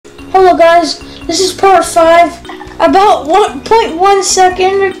Hello guys, this is part 5. About 1.1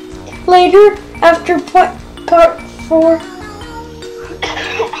 second later after part 4.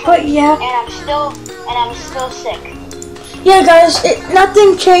 But yeah. And I'm still sick. Yeah guys,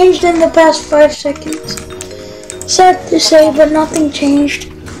 nothing changed in the past 5 seconds. Sad to say, but nothing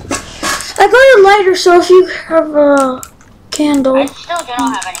changed. I got a lighter, so if you have a candle. I still do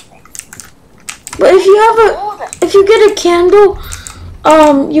not have anything. But if you get a candle,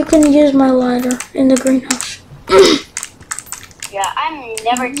 you can use my lighter in the greenhouse. Yeah, I'm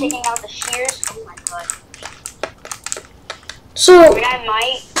never taking out the shears. Oh my god. So, I mean, I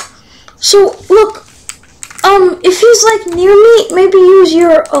might. So look, if he's like near me, maybe use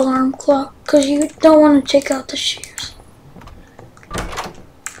your alarm clock, cause you don't want to take out the shears.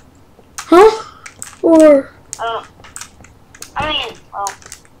 Huh? Or? I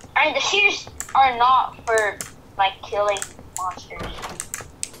mean, the shears are not for like killing monsters.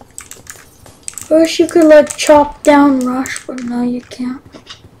 I wish you could like chop down Rush, but no, you can't.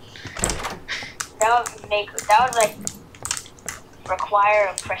 That would like require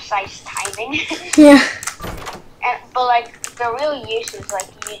a precise timing. Yeah. But like the real use is like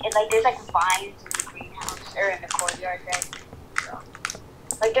there's like vines in the greenhouse or in the courtyard there. So,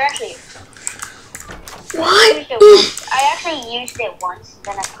 like they're actually. What? I actually used it once,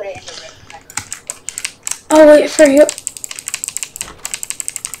 then I put it in the room. I'll wait for you.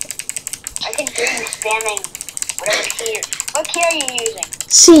 I can do you spamming whatever key. What key are you using?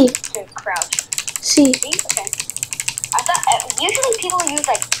 C. To crouch. C. C? Okay. I thought usually people use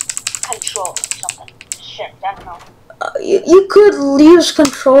like control or something. Shift. I don't know. You could use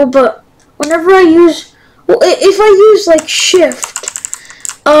control, but whenever I use, if I use like shift,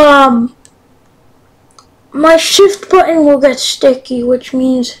 my shift button will get sticky, which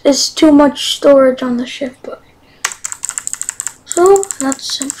means it's too much storage on the shift button. So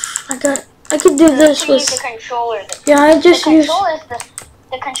that's I could do this with. Use the controller. Yeah, I just use.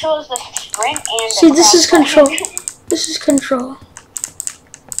 The control is the sprint and. See, this is control. This is control.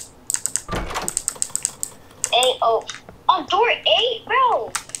 On door 8,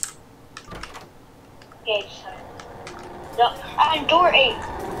 bro. Okay, so on door 8.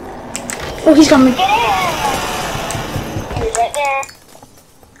 Oh, he's coming. Get in. He's right there.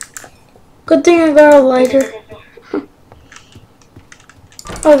 Good thing I got a lighter.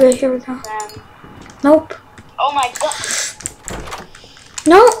 Okay, here we go. Nope. Oh my god.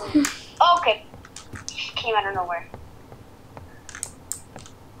 Nope. Okay. Came out of nowhere.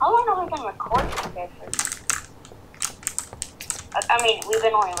 How long have we been recording today for? I mean, we've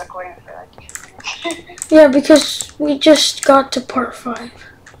been only recording for like 2 minutes. Yeah, because we just got to part 5.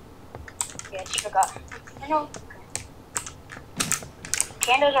 Yeah, I just forgot. I know.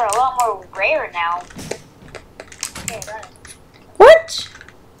 Candles are a lot more rare now. Okay, got it. What?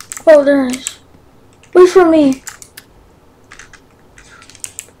 Oh, there it is. Wait for me.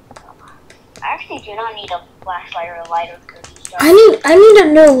 I actually do not need a flashlight or a lighter for these stuff. I need a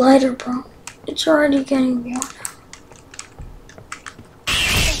new lighter, bro. It's already getting warm.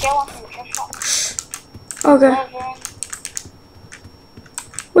 Okay.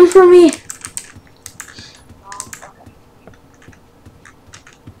 Wait for me.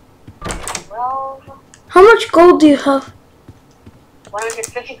 How much gold do you have?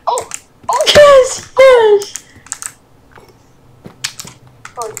 150. Yes, yes.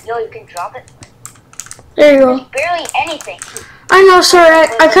 Oh, yo, you can drop it. There you go. There's barely anything. I know, sorry.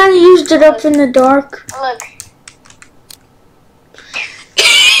 I kind of used it up in the dark. Look.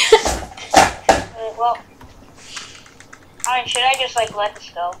 Well, I mean, should I just like let this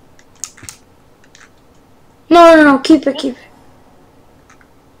go? No, keep it.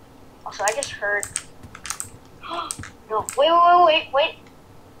 Also, I just heard. No, wait.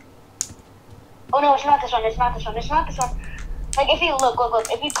 Oh no, it's not this one. Like if you look.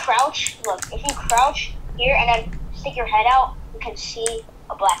 If you crouch here and then stick your head out, you can see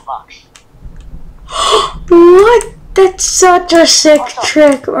a black box. What? That's such a sick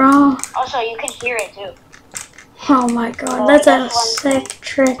trick, bro. Also, you can hear it too. Oh my god, that's a sick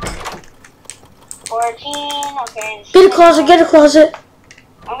trick. 14, okay. Get a closet.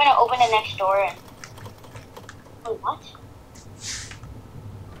 I'm gonna open the next door and... Wait, what?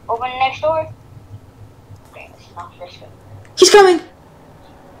 Open the next door? Okay, it's not this good. He's coming.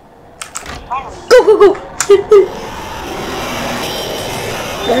 Finally. Go.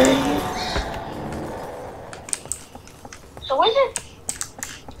 There he is. So is it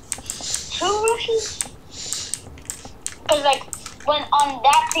 2 rushes? Because like when on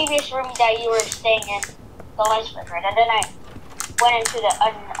that previous room that you were staying in, the lights flickered, and then I went into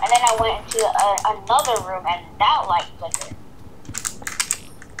another room and that light flickered.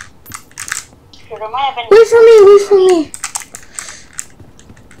 sure. There might have been. Wait for me, wait for me.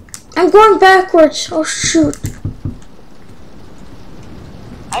 I'm going backwards. Oh shoot.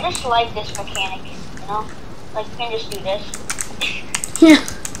 I just like this mechanic, you know? Like, you can just do this. Yeah.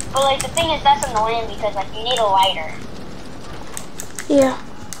 But, like, the thing is, that's annoying because, like, you need a lighter. Yeah.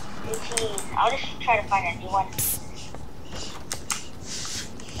 15. I'll just try to find a new one.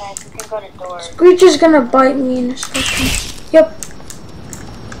 Like, you can go to doors. Screech is gonna bite me in a second. Yep.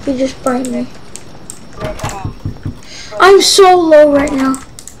 He just bite me. We're gonna... I'm so low right now.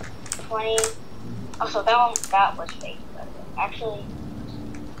 20. Oh, so that was fake. Actually...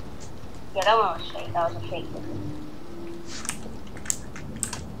 Yeah, that one was fake. That was a fake.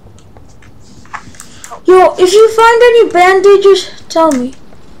 Yo, if you find any bandages, tell me.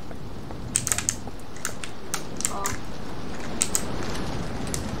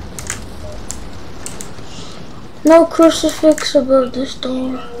 No crucifix above this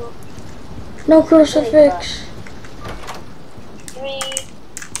door. No crucifix. 3.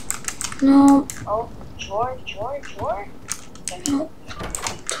 No. Oh, drawer. No.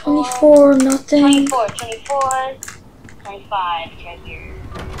 24, nothing. 24, 25, right here.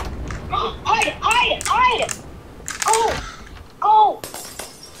 Hide! Go!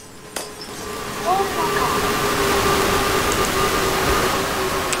 Oh my god.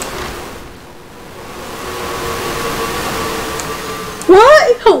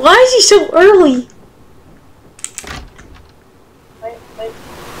 What? Why is he so early? Wait.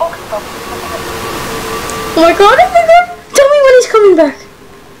 Oh my god, oh my god! Tell me when he's coming back.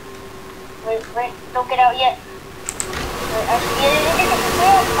 Wait, don't get out yet. Wait,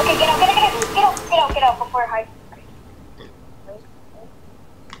 okay, get out before I hide.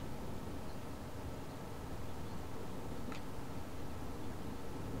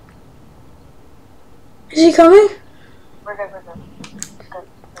 Is he coming? We're good.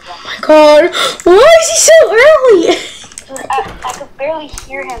 Oh my god, why is he so early? Dude, I could barely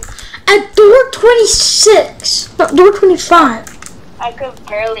hear him. At door 26, no, door 25. I could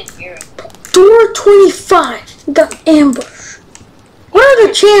barely hear him. Door 25, we got ambush. What are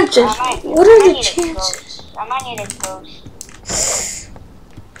the chances? What are the chances? I might need a ghost.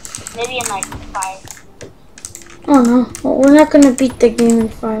 Maybe in like 5. Oh no, well, we're not gonna beat the game in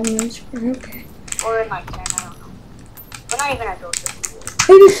 5 minutes, but okay. Or in like 10, I don't know. We're not even a ghost.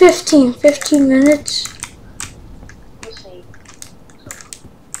 Maybe 15 minutes. Let's see.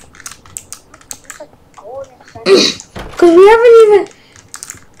 Because we haven't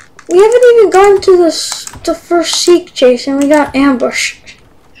even gone to the first seek chase and we got ambushed.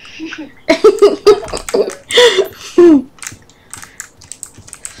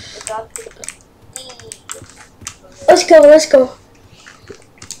 Let's go.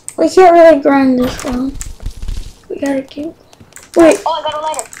 We can't really grind this one. We gotta keep. Wait. Oh, I got a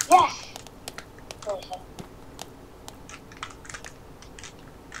lighter. Yes. Wait a second.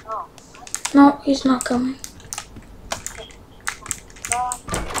 Oh. No, he's not coming. I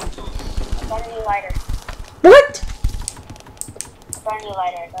got a new lighter. What? I got a new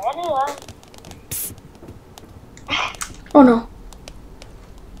lighter. Oh no.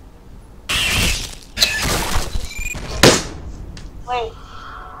 Wait.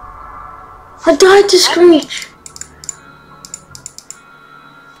 I died to Screech.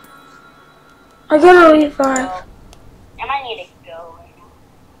 I gotta revive. I might need to go right now.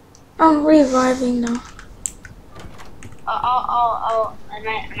 I'm reviving now. I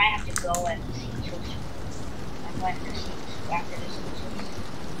might have to go and see I'm going to see after this.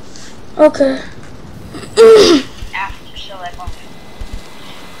 Okay. After, so I won't.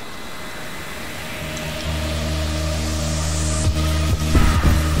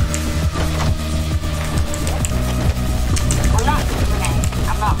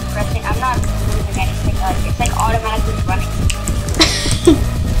 I'm not moving anything. It's like automatically running.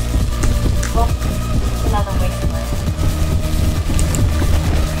 Well, it's another way to play.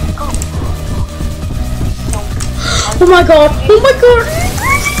 Oh my god! Oh my god!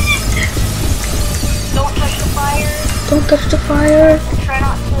 Don't touch the fire. Don't touch the fire. Try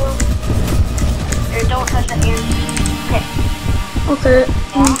not to. Or don't touch the hand. Okay.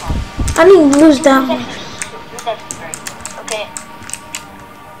 Yeah. I didn't lose that much. Okay.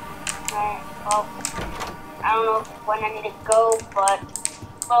 Alright, well, I don't know when I need to go, but,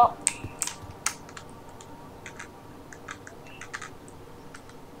 well.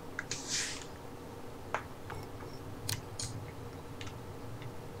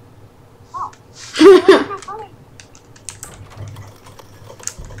 Oh.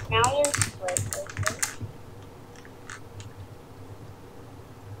 Now you're split.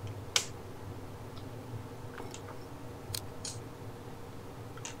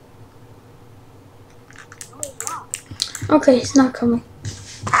 Okay, he's not coming.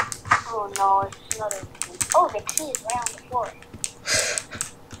 Oh no, it's another key. Oh, the key is right on the floor.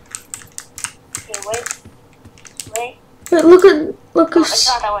 Okay, wait. Wait. Wait, look at No, it's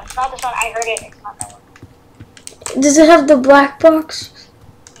not that one. It's not this one. I heard it. It's not that one. Does it have the black box?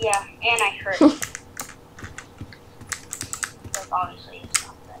 Yeah, and I heard it. Like, obviously, it's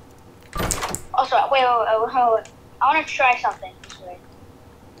not that. Also, wait. I want to try something this way.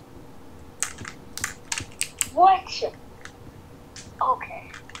 What?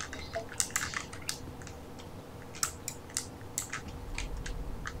 Okay.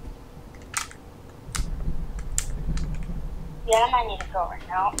 Yeah, I might need to go right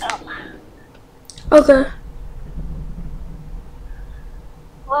now. Okay.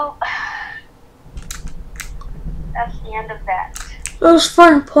 Well, that's the end of that. It was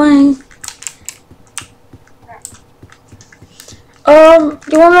fun playing. Do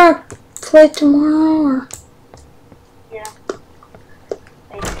you wanna play tomorrow or? Yeah.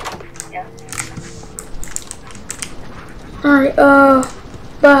 Maybe. Yeah. Alright,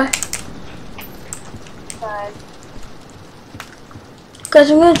 bye. Bye.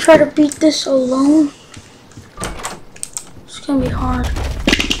 Guys, I'm gonna try to beat this alone. It's gonna be hard.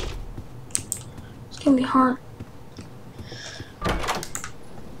 It's gonna be hard.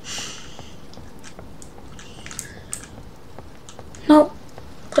 Nope.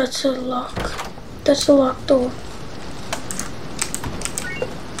 That's a lock. That's a locked door.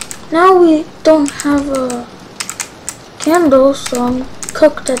 Now we don't have a candle, so I'm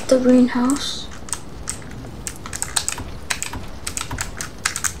cooked at the greenhouse.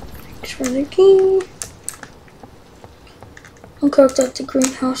 Thanks for the key. I'm cooked at the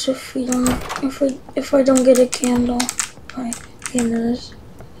greenhouse if I don't get a candle by the end of this.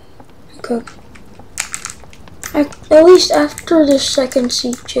 I'm cooked. At least after the second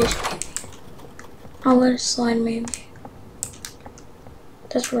sea chase, maybe. I'll let it slide, maybe.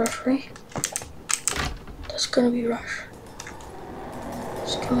 That's rough, right? That's gonna be rough.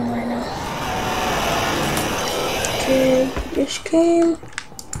 It's coming right now. Okay, just came.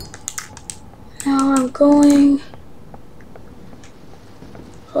 Now I'm going.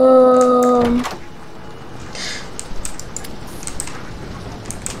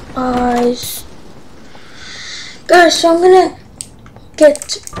 Eyes. Guys, so I'm gonna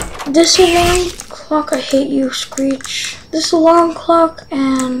get this alarm clock. I hate you, Screech. This alarm clock,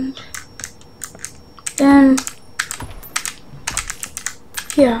 and then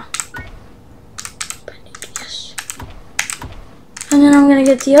yeah. Yes. And then I'm gonna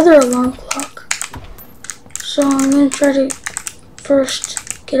get the other alarm clock. So I'm gonna try to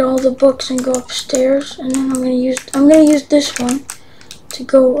first get all the books and go upstairs, and then I'm gonna use this one to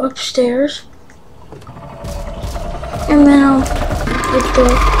go upstairs. And then I'll get the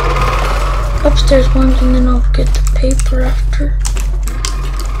upstairs ones, and then I'll get the paper after.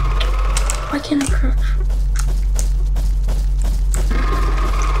 Why can't I crouch?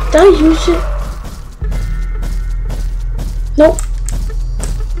 Did I use it? Nope.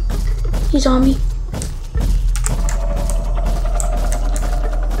 He's on me.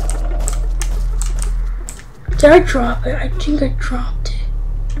 Did I drop it? I think I dropped it.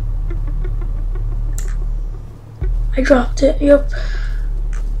 I dropped it, yep.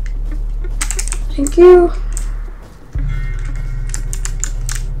 Thank you.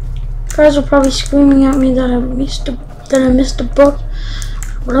 Guys are probably screaming at me that I missed a book.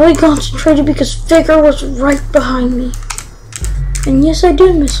 I'm really concentrated because Figure was right behind me. And yes, I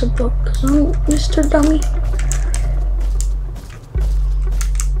did miss a book because I'm Mr. Dummy.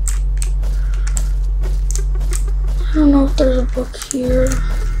 I don't know if there's a book here.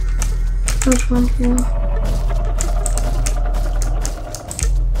 There's one here.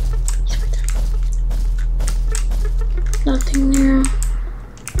 Nothing there.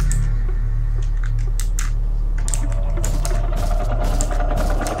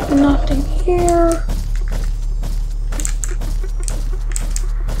 Nothing here.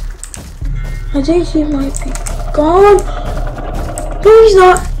 I think he might be gone. No, he's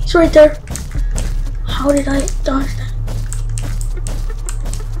not. He's right there. How did I dodge that?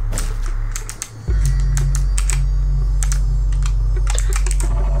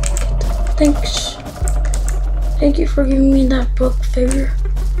 Thanks. Thank you for giving me that book, Figure.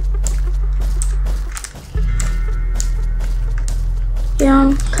 Yeah,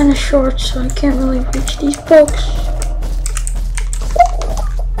 I'm kind of short, so I can't really reach these books.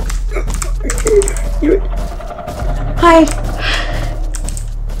 Hi.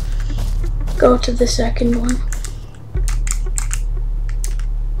 Go to the second one.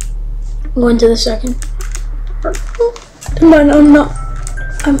 I'm going to the second. Come on,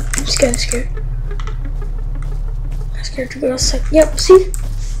 I'm scared. scared to go outside. Yep, see?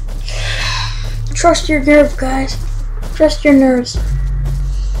 Trust your nerve, guys. Trust your nerves.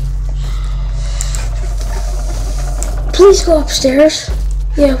 Please go upstairs.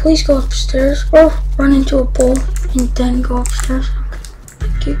 Yeah, please go upstairs. Or run into a pole and then go upstairs.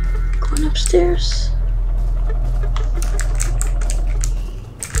 Okay. Keep going upstairs.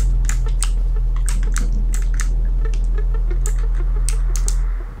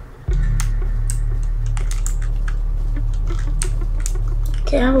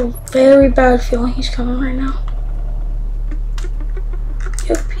 Okay, I have a very bad feeling he's coming right now.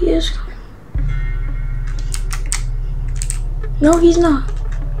 Yep, he is coming. No, he's not.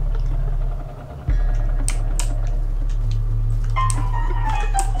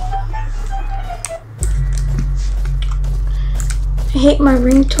 I hate my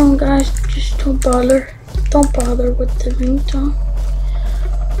ringtone, guys. Just don't bother. Don't bother with the ringtone.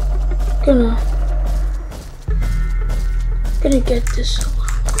 Gonna get this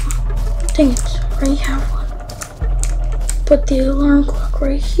alarm clock. Dang it, I already have one. Put the alarm clock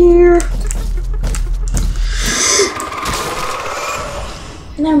right here.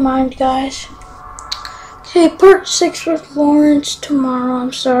 Never mind, guys. Okay, part 6 with Lawrence tomorrow.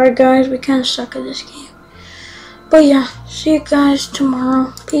 I'm sorry, guys. We kind of suck at this game. But yeah, see you guys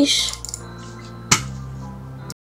tomorrow. Peace.